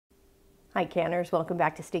Hi Canners, welcome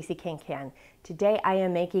back to Stacey CAN CAN. Today I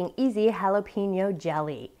am making easy jalapeno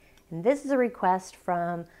jelly. And this is a request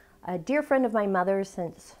from a dear friend of my mother's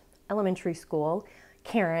since elementary school,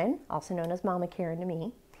 Karen, also known as Mama Karen to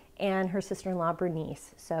me, and her sister-in-law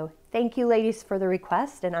Bernice. So thank you ladies for the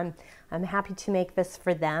request, and I'm happy to make this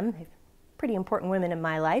for them. Pretty important women in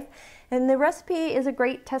my life. And the recipe is a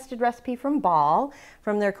great tested recipe from Ball,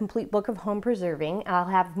 from their complete book of home preserving. I'll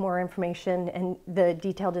have more information and the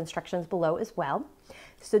detailed instructions below as well.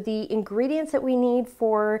 So the ingredients that we need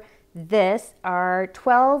for this are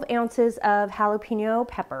 12 ounces of jalapeno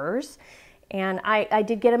peppers. And I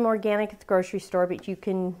did get them organic at the grocery store, but you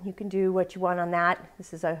can do what you want on that.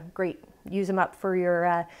 This is a great, use them up for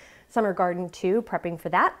your summer garden too, prepping for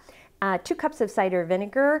that. 2 cups of cider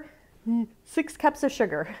vinegar, 6 cups of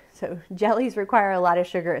sugar. So jellies require a lot of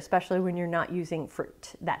sugar, especially when you're not using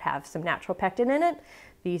fruit that have some natural pectin in it.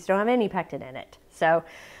 These don't have any pectin in it. So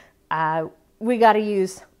we got to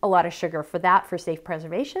use a lot of sugar for that, for safe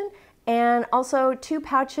preservation. And also 2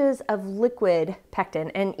 pouches of liquid pectin,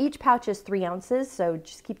 and each pouch is 3 ounces. So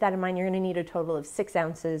just keep that in mind. You're going to need a total of 6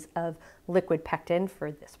 ounces of liquid pectin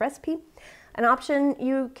for this recipe. An option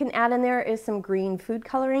you can add in there is some green food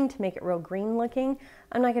coloring to make it real green looking.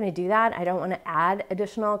 I'm not going to do that. I don't want to add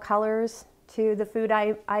additional colors to the food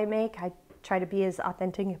I make. I try to be as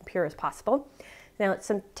authentic and pure as possible. Now,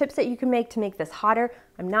 some tips that you can make to make this hotter.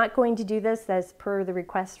 I'm not going to do this as per the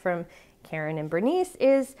request from Karen and Bernice.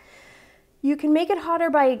 Is you can make it hotter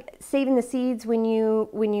by saving the seeds when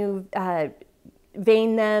you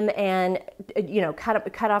vein them, and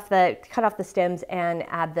cut off the stems and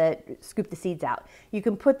scoop the seeds out. You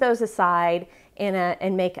can put those aside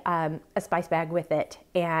and make a spice bag with it.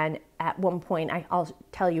 And at one point, I'll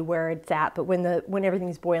tell you where it's at. But when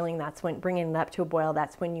everything's boiling, that's when, bringing it up to a boil,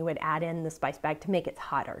 that's when you would add in the spice bag to make it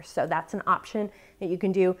hotter. So that's an option that you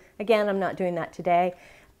can do. Again, I'm not doing that today,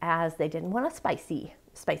 as they didn't want a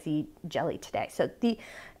spicy jelly today. So the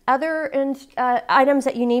other items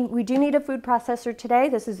that you need, we do need a food processor today.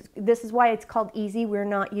 This is why it's called easy. We're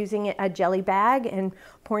not using a jelly bag and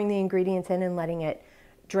pouring the ingredients in and letting it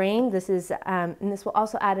drain. This is, and this will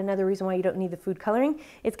also add another reason why you don't need the food coloring.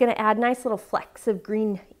 It's going to add nice little flecks of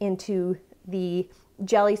green into the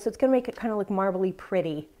jelly, so it's going to make it kind of look marbly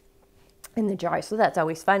pretty in the jar. So that's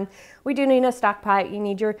always fun. We do need a stock pot. You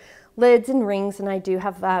need your lids and rings, and I do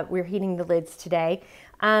have, we're heating the lids today.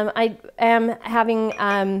 I am having,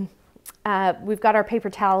 we've got our paper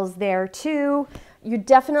towels there too. You're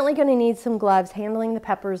definitely going to need some gloves handling the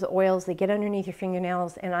peppers, the oils, they get underneath your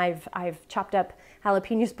fingernails, and I've chopped up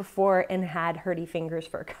jalapenos before and had hurty fingers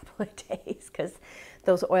for a couple of days because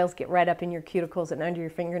those oils get right up in your cuticles and under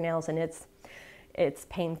your fingernails, and it's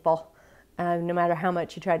painful. No matter how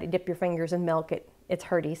much you try to dip your fingers in milk, it's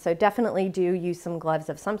hurty. So definitely do use some gloves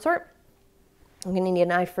of some sort. I'm going to need a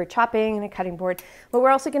knife for chopping and a cutting board, but we're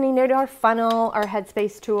also going to need our funnel, our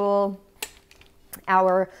Headspace tool,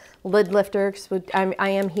 our lid lifter, because I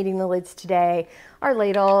am heating the lids today, our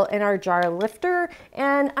ladle, and our jar lifter,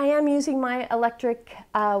 and I am using my electric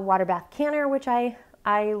water bath canner, which I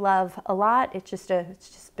love a lot. It's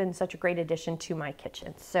just been such a great addition to my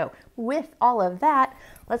kitchen. So with all of that,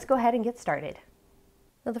 let's go ahead and get started.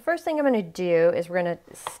 Now the first thing I'm going to do is we're going to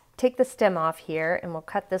take the stem off here, and we'll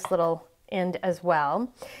cut this little end as well.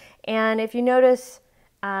 And if you notice,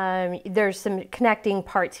 there's some connecting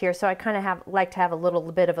parts here, so I kind of like to have a little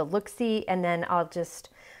bit of a look-see, and then I'll just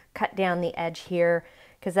cut down the edge here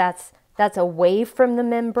because that's away from the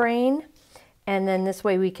membrane, and then this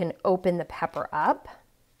way we can open the pepper up.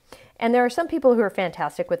 And there are some people who are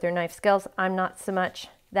fantastic with their knife skills. I'm not so much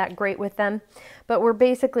that great with them, but we're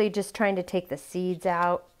basically just trying to take the seeds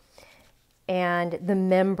out and the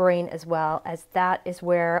membrane as well, as that is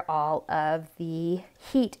where all of the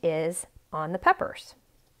heat is on the peppers.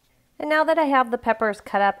 And now that I have the peppers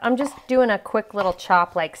cut up, I'm just doing a quick little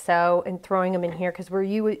chop like so and throwing them in here because we're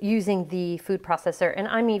using the food processor, and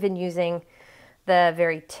I'm even using the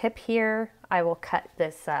very tip here. I will cut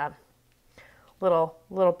this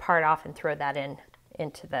little part off and throw that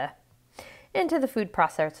into the food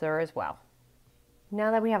processor as well. Now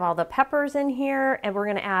that we have all the peppers in here, and we're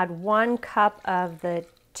going to add 1 cup of the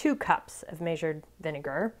 2 cups of measured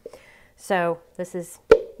vinegar. So this is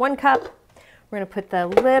 1 cup. We're going to put the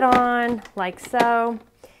lid on like so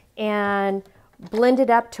and blend it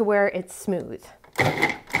up to where it's smooth.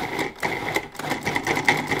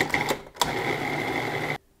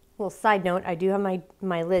 Little side note, I do have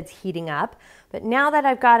my lids heating up, but now that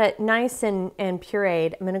I've got it nice and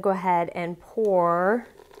pureed, I'm going to go ahead and pour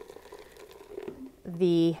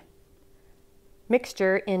the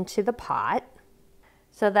mixture into the pot.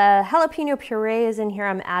 So the jalapeno puree is in here.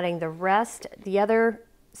 I'm adding the other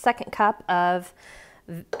second cup of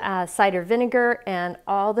cider vinegar and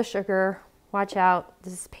all the sugar. Watch out,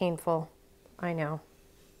 this is painful, I know.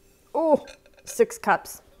 Oh, 6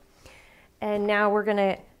 cups. And now we're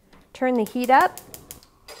gonna turn the heat up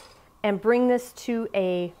and bring this to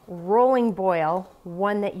a rolling boil,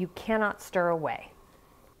 one that you cannot stir away.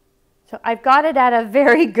 So I've got it at a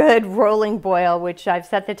very good rolling boil, which I've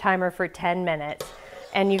set the timer for 10 minutes.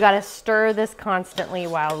 And you gotta stir this constantly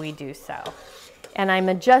while we do so. And I'm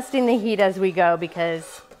adjusting the heat as we go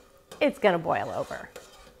because it's gonna boil over.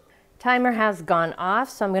 Timer has gone off,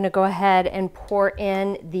 so I'm gonna go ahead and pour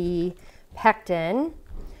in the pectin,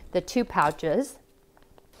 the 2 pouches.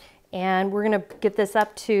 And we're gonna get this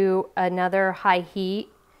up to another high heat.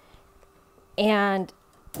 And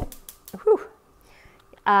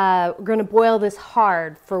we're gonna boil this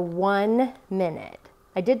hard for 1 minute.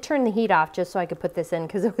 I did turn the heat off just so I could put this in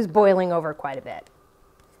because it was boiling over quite a bit.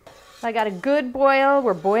 So I got a good boil.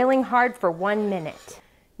 We're boiling hard for 1 minute.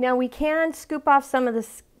 Now we can scoop off some of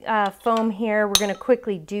this foam here. We're gonna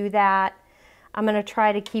quickly do that. I'm gonna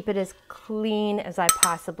try to keep it as clean as I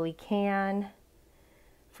possibly can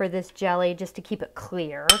for this jelly, just to keep it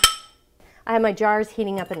clear. I have my jars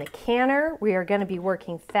heating up in the canner. We are gonna be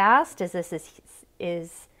working fast as this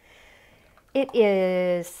is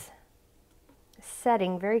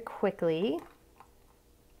setting very quickly.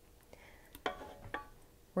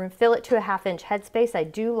 We're gonna fill it to a 1/2 inch headspace. I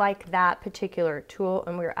do like that particular tool,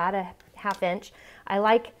 and we're at a 1/2 inch. I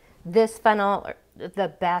like this funnel the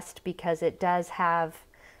best because it does have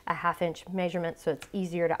a 1/2 inch measurement, so it's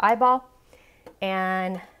easier to eyeball.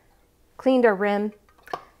 And cleaned our rim,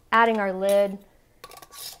 adding our lid.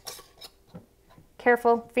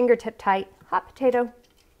 Careful, fingertip tight, hot potato.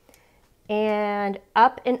 And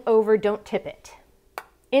up and over, don't tip it.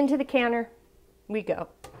 Into the canner we go.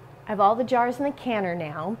 I have all the jars in the canner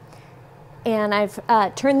now, and I've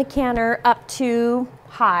turned the canner up to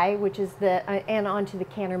high, which is and onto the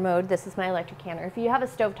canner mode. This is my electric canner. If you have a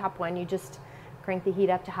stovetop one, you just crank the heat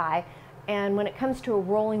up to high. And when it comes to a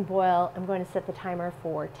rolling boil, I'm going to set the timer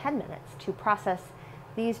for 10 minutes to process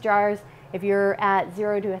these jars. If you're at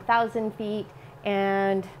 0 to 1,000 feet,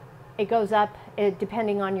 and it goes up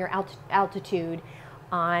depending on your altitude,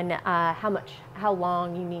 on how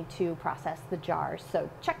long you need to process the jars. So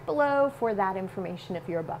check below for that information if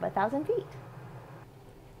you're above 1,000 feet.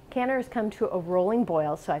 Canner has come to a rolling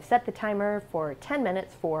boil, so I've set the timer for 10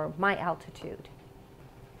 minutes for my altitude.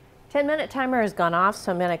 10-minute timer has gone off,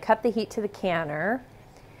 so I'm going to cut the heat to the canner,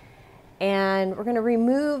 and we're going to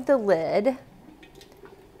remove the lid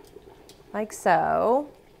like so.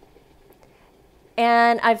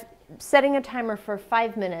 And I'm setting a timer for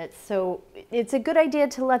 5 minutes, so it's a good idea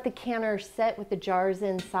to let the canner sit with the jars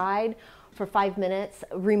inside for 5 minutes,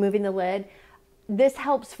 removing the lid. This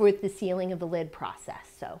helps with the sealing of the lid process,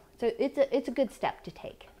 so it's a good step to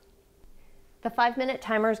take. The 5-minute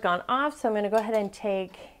timer has gone off, so I'm going to go ahead and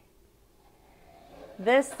take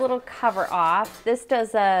this little cover off. This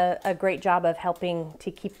does a great job of helping to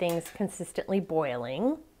keep things consistently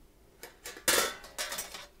boiling.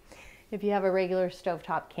 If you have a regular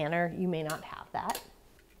stovetop canner, you may not have that.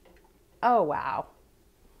 Oh, wow.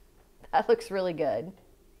 That looks really good.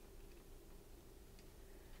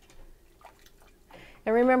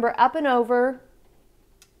 And remember, up and over,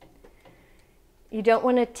 you don't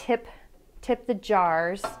want to tip the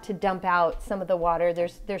jars to dump out some of the water.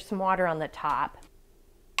 There's some water on the top.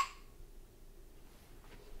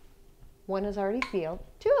 One is already sealed.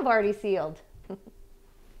 2 have already sealed.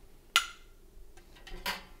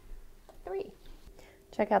 3.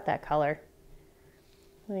 Check out that color.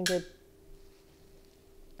 Really good.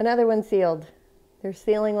 Another one sealed. They're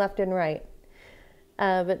sealing left and right.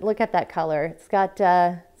 But look at that color. It's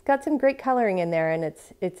got some great coloring in there, and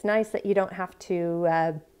it's nice that you don't have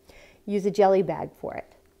to use a jelly bag for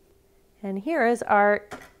it. And here is our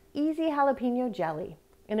easy jalapeno jelly.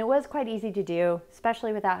 And it was quite easy to do,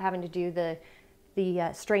 especially without having to do the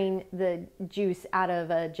strain the juice out of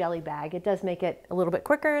a jelly bag. It does make it a little bit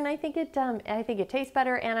quicker, and I think it tastes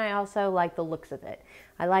better, and I also like the looks of it.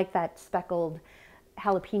 I like that speckled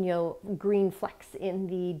jalapeno green flecks in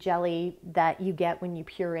the jelly that you get when you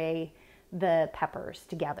puree the peppers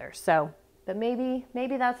together. So, but maybe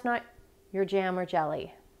that's not your jam or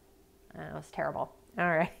jelly. That was terrible. All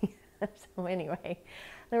right. So anyway,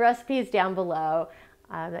 the recipe is down below.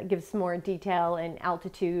 That gives more detail and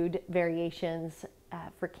altitude variations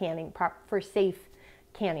for canning, for safe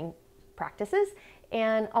canning practices.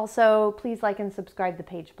 And also, please like and subscribe the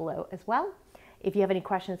page below as well. If you have any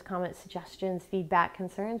questions, comments, suggestions, feedback,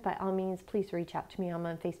 concerns, by all means, please reach out to me. I'm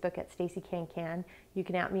on Facebook at Stacey CAN CAN. You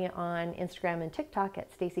can at me on Instagram and TikTok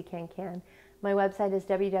at Stacey CAN CAN. My website is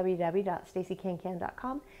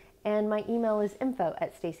www.staceycancan.com, and my email is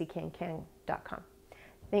info@staceycancan.com.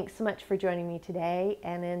 Thanks so much for joining me today,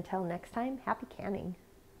 and until next time, happy canning.